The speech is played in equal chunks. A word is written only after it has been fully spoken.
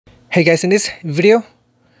Hey guys, in this video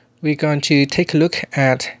we're going to take a look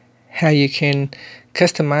at how you can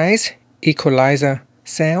customize equalizer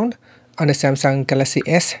sound on the Samsung Galaxy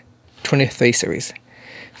S23 series.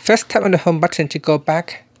 First, tap on the home button to go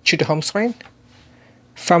back to the home screen.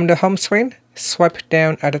 From the home screen, swipe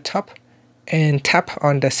down at the top and tap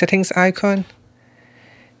on the settings icon.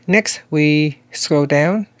 Next, we scroll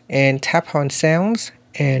down and tap on sounds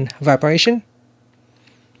and vibration.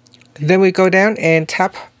 Then we go down and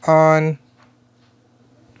tap on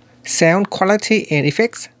sound quality and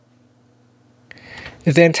effects.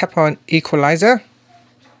 Then tap on equalizer.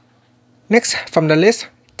 Next, from the list,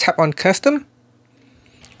 tap on custom.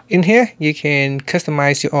 In here, you can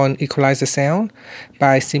customize your own equalizer sound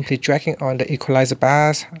by simply dragging on the equalizer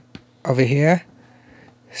bars over here.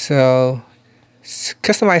 So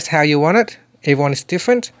customize how you want it. Everyone is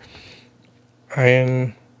different.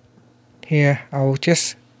 And here I'll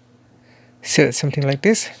just set something like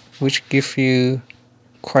this, which gives you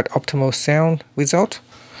quite optimal sound result.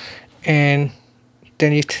 And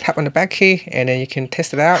then you tap on the back key and then you can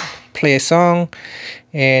test it out, play a song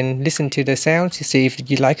and listen to the sound to see if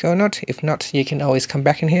you like it or not. If not, you can always come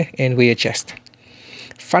back in here and readjust.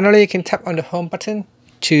 Finally, you can tap on the home button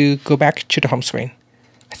to go back to the home screen.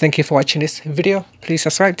 Thank you for watching this video. Please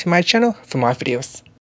subscribe to my channel for more videos.